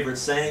his favorite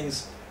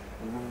sayings.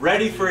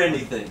 Ready for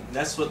anything.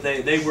 That's what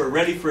they were,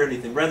 ready for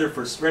anything. Ready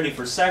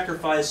for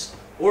sacrifice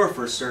or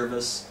for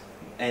service.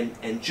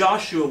 And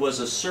Joshua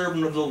was a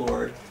servant of the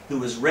Lord who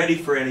was ready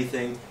for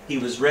anything. He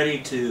was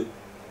waiting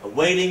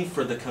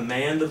for the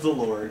command of the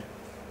Lord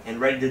and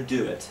ready to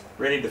do it,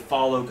 ready to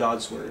follow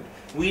God's Word.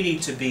 We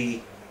need to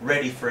be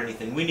ready for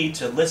anything. We need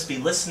to be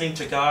listening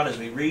to God as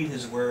we read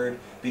His Word,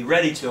 be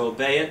ready to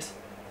obey it,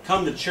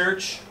 come to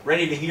church,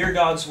 ready to hear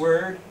God's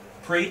Word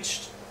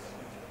preached,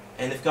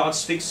 and if God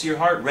speaks to your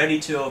heart, ready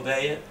to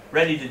obey it,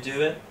 ready to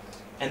do it.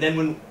 And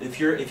then if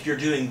you're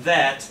doing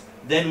that,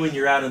 then when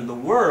you're out in the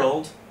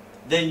world,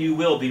 then you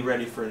will be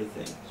ready for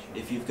anything.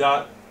 If you've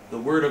got the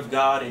Word of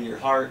God in your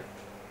heart,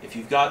 if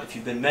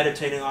you've been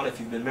meditating on it, if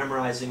you've been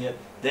memorizing it,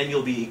 then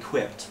you'll be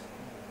equipped.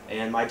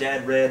 And my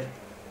dad read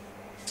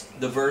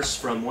the verse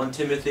from 1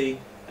 Timothy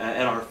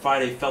at our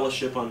Friday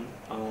fellowship on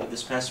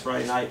this past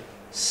Friday night,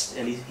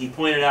 and he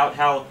pointed out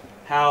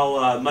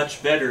how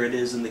much better it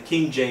is in the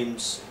King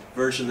James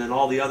Version than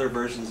all the other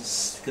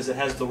versions, because it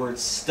has the word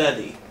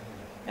study.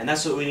 And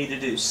that's what we need to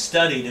do.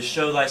 Study to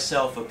show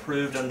thyself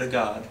approved unto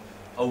God,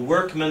 a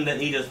workman that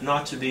needeth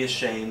not to be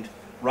ashamed,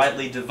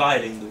 rightly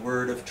dividing the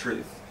word of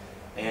truth.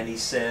 And he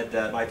said,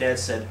 my dad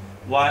said,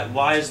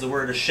 why is the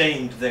word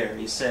ashamed there?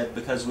 He said,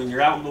 because when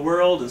you're out in the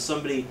world and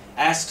somebody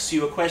asks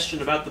you a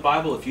question about the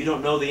Bible, if you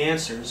don't know the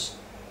answers,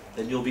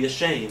 then you'll be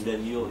ashamed,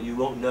 and you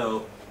won't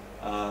know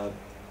how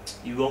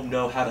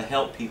to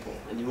help people,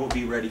 and you won't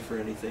be ready for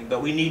anything.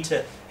 But we need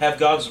to have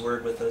God's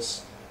word with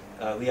us.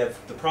 We have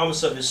the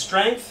promise of His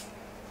strength,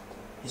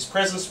 His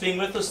presence being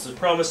with us, the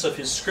promise of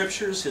His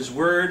scriptures, His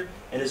word,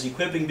 and His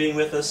equipping being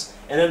with us.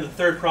 And then the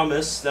third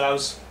promise that I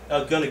was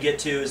going to get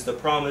to is the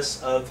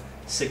promise of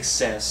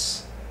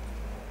success.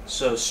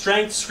 So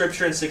strength,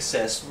 scripture, and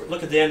success.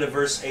 Look at the end of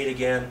verse 8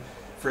 again.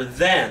 For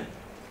then,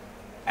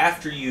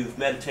 after you've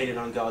meditated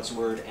on God's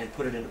word and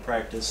put it into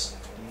practice,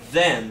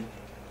 then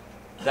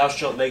thou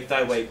shalt make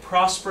thy way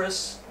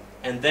prosperous,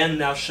 and then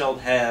thou shalt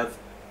have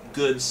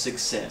good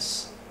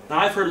success. Now,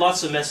 I've heard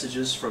lots of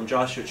messages from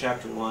Joshua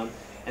chapter 1,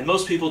 and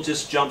most people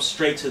just jump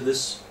straight to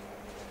this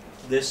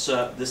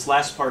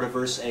last part of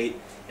verse 8,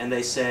 and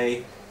they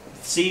say,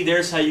 see,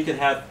 there's how you can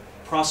have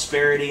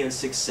prosperity and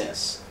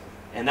success.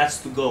 And that's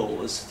the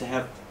goal, is to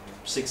have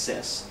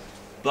success.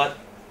 But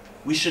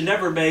we should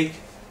never make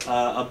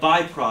a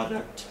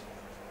byproduct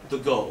the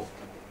goal.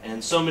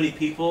 And so many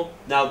people...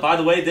 Now, by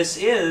the way, this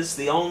is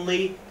the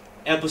only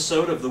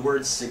episode of the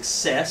word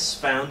success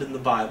found in the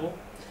Bible.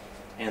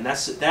 And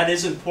that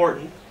is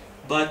important.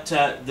 But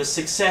the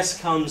success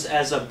comes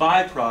as a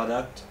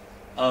byproduct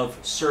of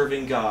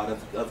serving God,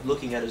 of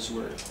looking at His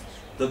Word.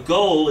 The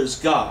goal is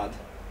God.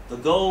 The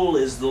goal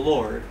is the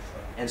Lord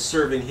and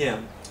serving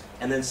Him.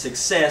 And then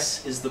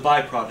success is the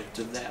byproduct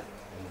of that.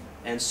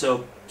 And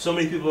so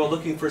many people are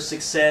looking for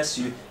success.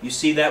 You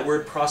see that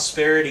word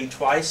prosperity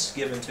twice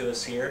given to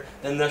us here.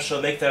 Then thou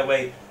shalt make thy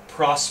way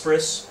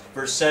prosperous.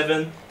 Verse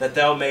 7, that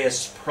thou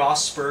mayest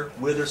prosper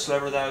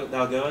whithersoever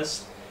thou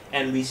goest.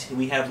 And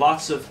we have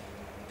lots of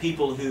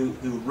people who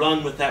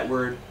run with that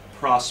word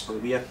prosper.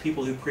 We have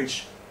people who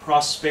preach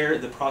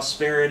the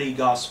prosperity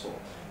gospel.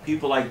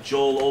 People like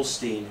Joel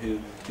Osteen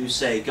who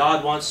say,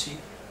 God wants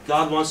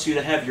you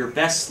to have your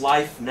best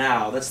life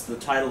now. That's the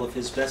title of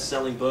his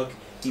best-selling book.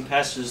 He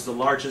pastors the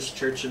largest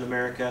church in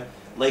America,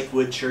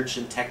 Lakewood Church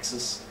in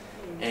Texas.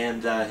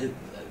 And of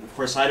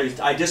course,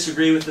 I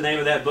disagree with the name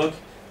of that book.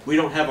 We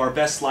don't have our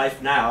best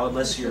life now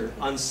unless you're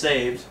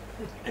unsaved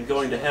and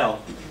going to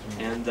hell.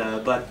 And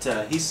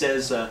but he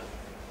says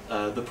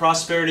the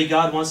prosperity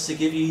God wants to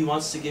give you, He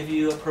wants to give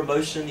you a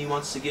promotion. He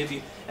wants to give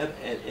you, and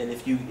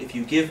if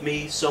you give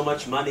me so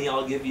much money,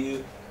 I'll give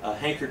you a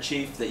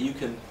handkerchief that you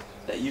can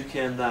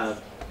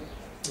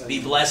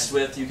be blessed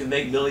with. You can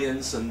make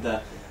millions. And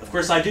of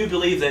course, I do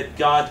believe that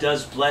God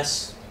does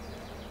bless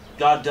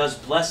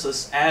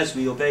us as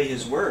we obey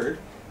His word.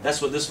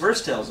 That's what this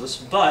verse tells us.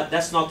 But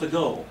that's not the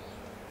goal.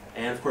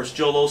 And of course,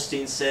 Joel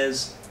Osteen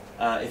says,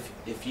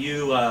 if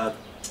you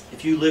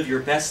live your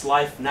best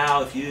life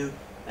now,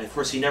 and of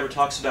course he never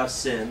talks about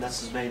sin. That's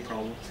his main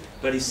problem.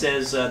 But he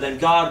says, then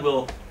God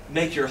will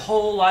make your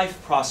whole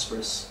life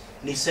prosperous.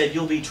 And he said,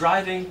 you'll be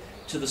driving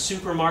to the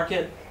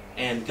supermarket,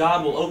 and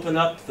God will open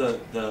up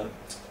the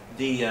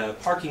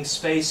parking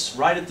space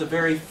right at the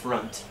very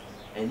front,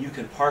 and you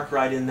can park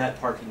right in that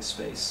parking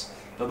space.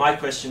 But my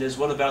question is,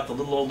 what about the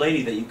little old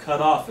lady that you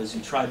cut off as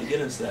you tried to get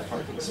into that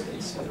parking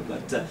space?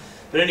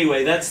 But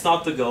anyway, that's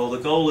not the goal. The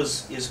goal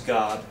is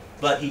God.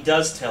 But He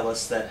does tell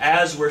us that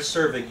as we're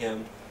serving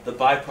Him, the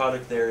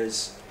byproduct there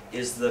is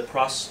the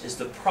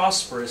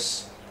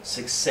prosperous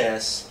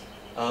success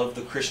of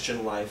the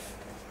Christian life.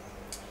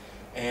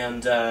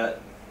 And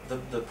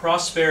the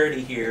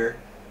prosperity here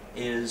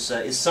is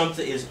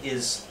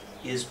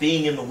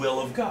being in the will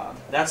of God.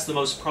 That's the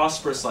most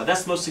prosperous life.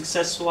 That's the most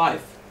successful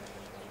life.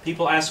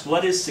 People ask,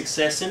 what is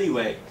success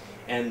anyway?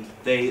 And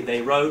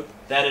they wrote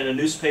that in a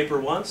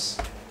newspaper once.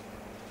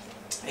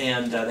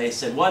 And they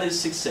said, what is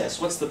success?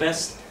 What's the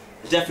best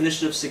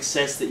definition of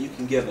success that you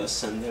can give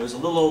us? And there was a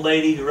little old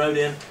lady who wrote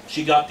in.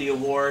 She got the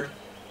award,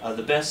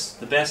 the best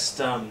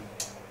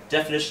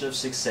definition of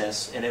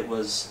success. And it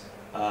was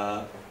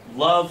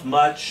love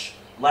much,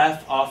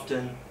 laugh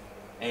often,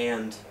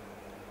 and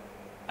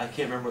I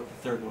can't remember what the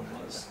third one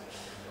was.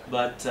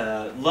 But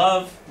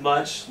love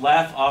much,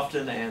 laugh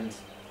often, and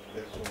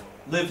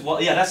live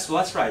long. Yeah,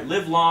 that's right.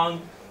 Live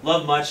long,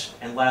 love much,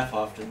 and laugh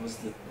often was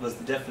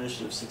the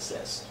definition of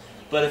success.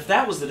 But if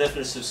that was the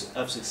definition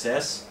of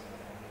success,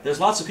 there's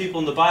lots of people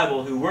in the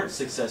Bible who weren't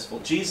successful.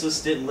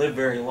 Jesus didn't live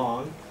very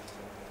long.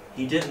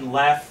 He didn't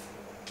laugh.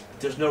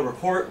 There's no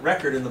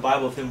record in the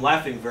Bible of Him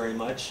laughing very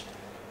much.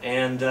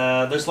 And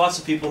there's lots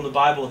of people in the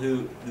Bible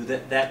who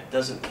that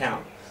doesn't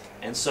count.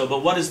 And so,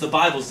 but what is the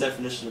Bible's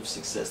definition of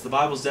success? The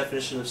Bible's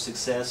definition of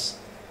success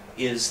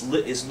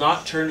is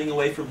not turning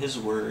away from His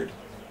Word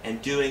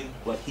and doing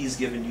what He's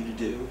given you to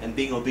do and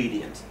being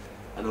obedient,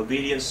 an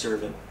obedient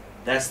servant.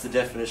 That's the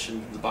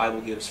definition the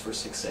Bible gives for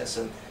success.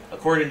 And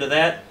according to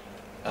that,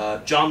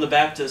 John the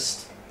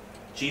Baptist,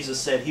 Jesus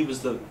said he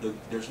was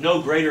there's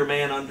no greater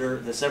man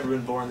that's ever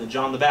been born than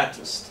John the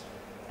Baptist.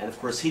 And of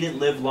course he didn't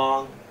live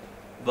long,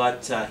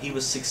 but he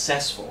was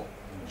successful.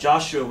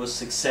 Joshua was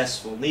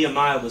successful.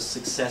 Nehemiah was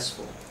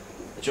successful.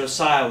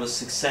 Josiah was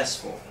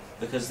successful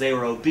because they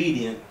were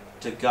obedient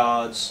to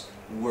God's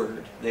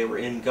Word. They were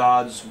in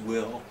God's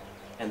will,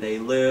 and they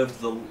lived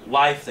the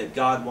life that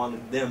God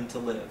wanted them to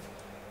live.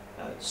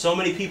 So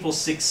many people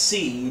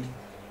succeed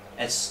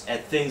at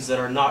things that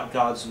are not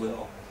God's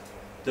will.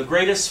 The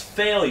greatest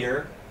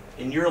failure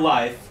in your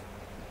life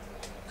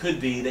could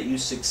be that you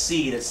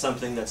succeed at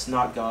something that's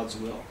not God's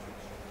will.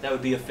 That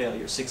would be a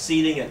failure,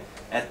 succeeding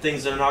at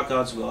things that are not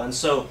God's will. And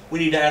so we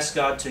need to ask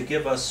God to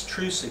give us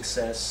true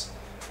success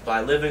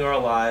by living our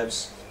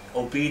lives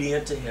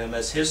obedient to Him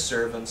as His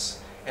servants,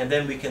 and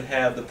then we can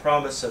have the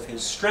promise of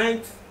His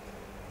strength,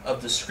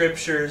 of the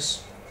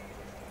Scriptures,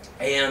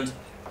 and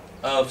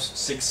of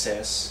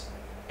success.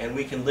 And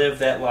we can live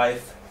that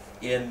life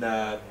in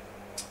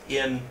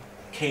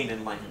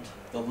Canaan land.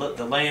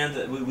 The land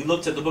that we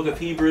looked at the book of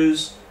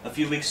Hebrews a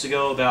few weeks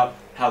ago about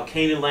how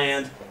Canaan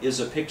land is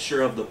a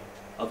picture of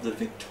the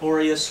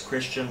victorious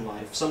Christian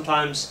life.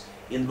 Sometimes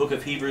in the book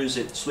of Hebrews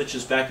it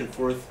switches back and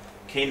forth.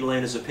 Canaan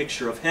land is a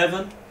picture of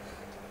heaven,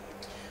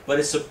 but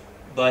it's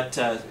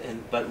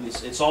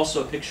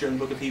also a picture in the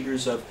book of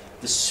Hebrews of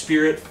the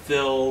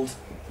Spirit-filled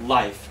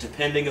life,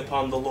 depending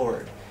upon the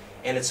Lord.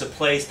 And it's a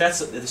place,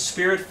 the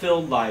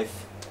Spirit-filled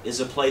life is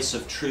a place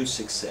of true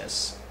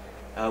success.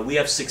 We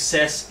have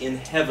success in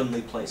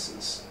heavenly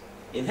places.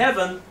 In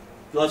heaven,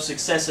 you'll have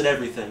success at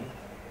everything,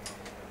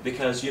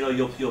 because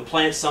you'll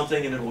plant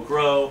something and it will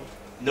grow,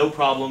 no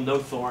problem, no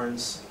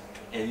thorns,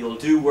 and you'll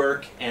do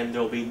work, and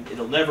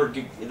it'll never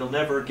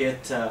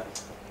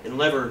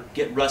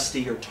get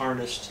rusty or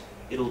tarnished.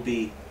 It'll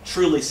be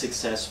truly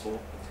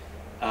successful.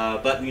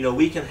 But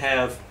we can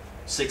have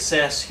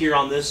success here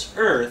on this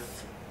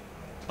earth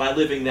by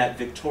living that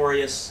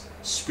victorious,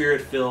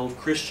 Spirit-filled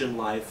Christian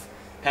life,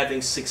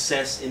 having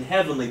success in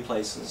heavenly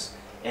places.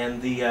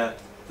 And the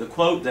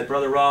quote that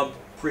Brother Rob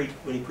preached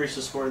when he preached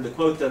this morning, the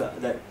quote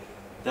that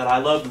I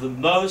loved the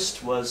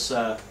most was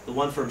the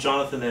one from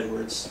Jonathan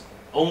Edwards.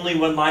 "Only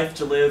one life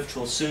to live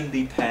 'twill soon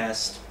be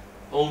past.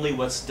 Only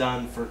what's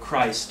done for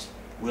Christ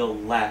will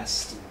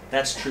last."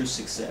 That's true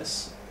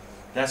success.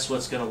 That's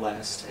what's going to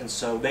last. And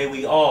so may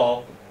we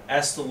all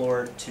ask the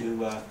Lord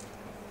to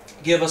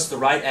give us the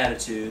right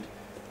attitude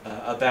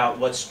about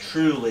what's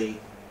truly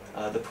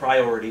the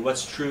priority,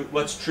 what's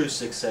true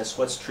success,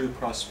 what's true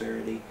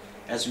prosperity,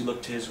 as we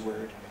look to His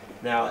Word.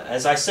 Now,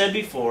 as I said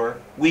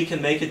before, we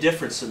can make a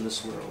difference in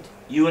this world.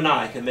 You and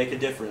I can make a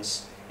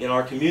difference in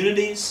our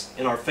communities,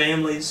 in our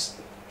families,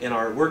 in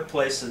our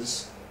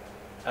workplaces,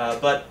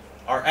 but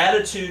our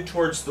attitude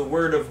towards the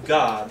Word of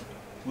God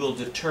will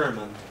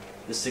determine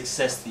the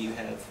success that you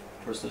have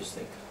towards those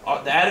things.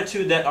 The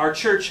attitude that our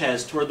church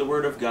has toward the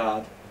Word of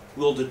God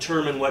will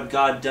determine what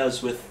God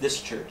does with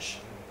this church.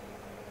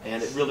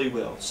 And it really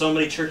will. So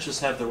many churches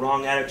have the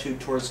wrong attitude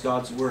towards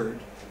God's Word,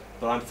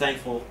 but I'm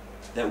thankful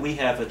that we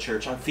have a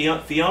church.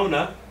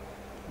 Fiona,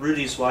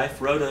 Rudy's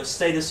wife, wrote a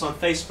status on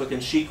Facebook,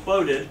 and she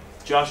quoted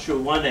Joshua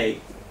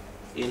 1:8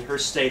 in her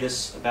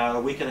status about a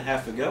week and a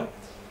half ago.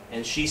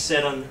 And she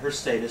said on her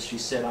status, she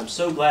said, "I'm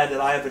so glad that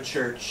I have a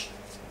church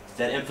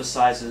that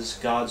emphasizes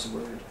God's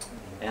Word."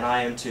 And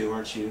I am too,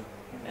 aren't you?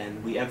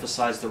 And we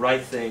emphasize the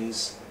right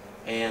things,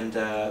 and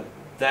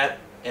that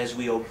as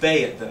we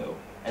obey it, though,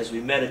 as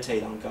we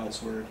meditate on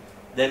God's Word,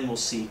 then we'll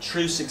see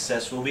true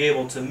success. We'll be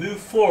able to move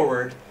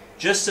forward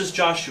just as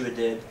Joshua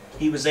did.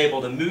 He was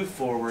able to move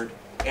forward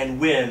and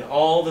win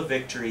all the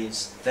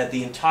victories that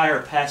the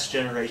entire past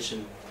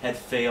generation had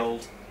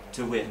failed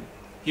to win.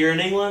 Here in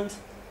England,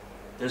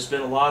 there's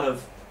been a lot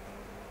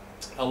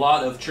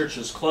of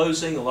churches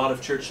closing, a lot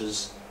of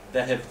churches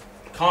that have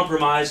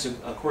compromised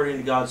according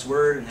to God's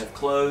Word and have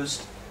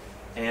closed.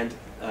 And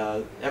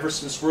ever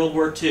since World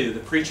War II, the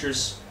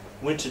preachers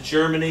went to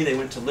Germany. They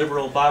went to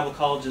liberal Bible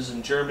colleges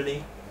in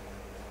Germany.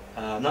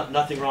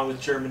 Nothing wrong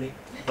with Germany,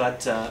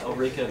 but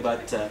Ulrika,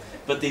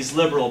 but these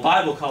liberal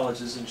Bible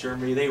colleges in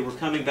Germany, they were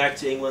coming back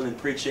to England and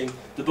preaching.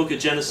 The book of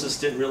Genesis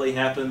didn't really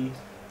happen.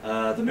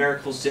 The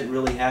miracles didn't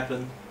really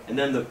happen. And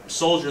then the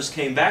soldiers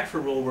came back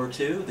from World War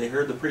II. They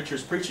heard the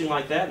preachers preaching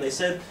like that, and they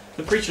said,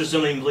 the preachers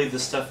don't even believe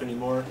this stuff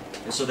anymore.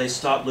 And so they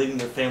stopped leading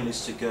their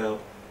families to go.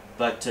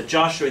 But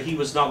Joshua, he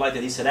was not like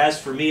that. He said,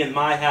 "As for me and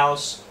my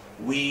house,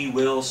 we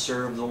will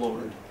serve the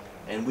Lord,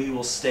 and we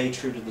will stay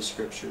true to the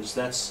Scriptures."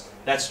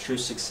 That's true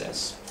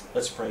success.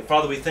 Let's pray.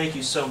 Father, we thank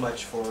you so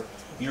much for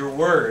your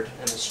Word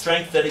and the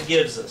strength that it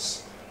gives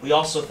us. We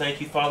also thank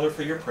you, Father,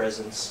 for your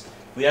presence.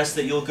 We ask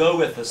that you'll go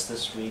with us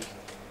this week.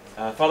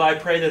 Father, I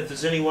pray that if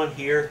there's anyone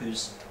here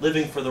who's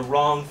living for the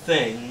wrong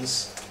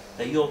things,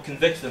 that you'll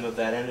convict them of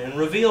that and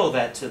reveal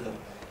that to them.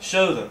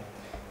 Show them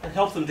and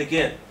help them to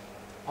get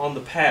on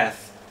the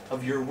path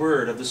of your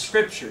word, of the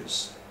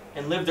scriptures,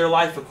 and live their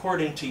life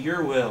according to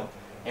your will,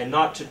 and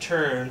not to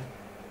turn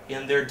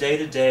in their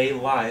day-to-day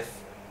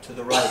life to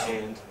the right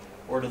hand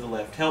or to the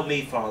left. Help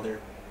me, Father,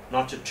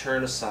 not to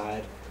turn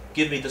aside.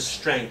 Give me the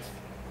strength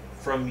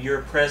from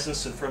your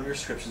presence and from your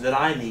scriptures that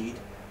I need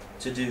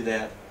to do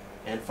that.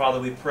 And Father,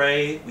 we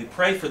pray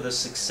for the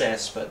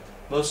success, but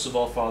most of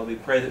all, Father, we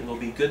pray that we'll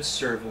be good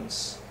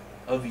servants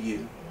of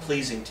you,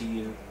 pleasing to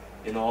you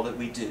in all that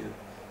we do.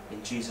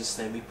 In Jesus'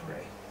 name we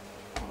pray.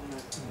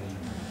 Amen.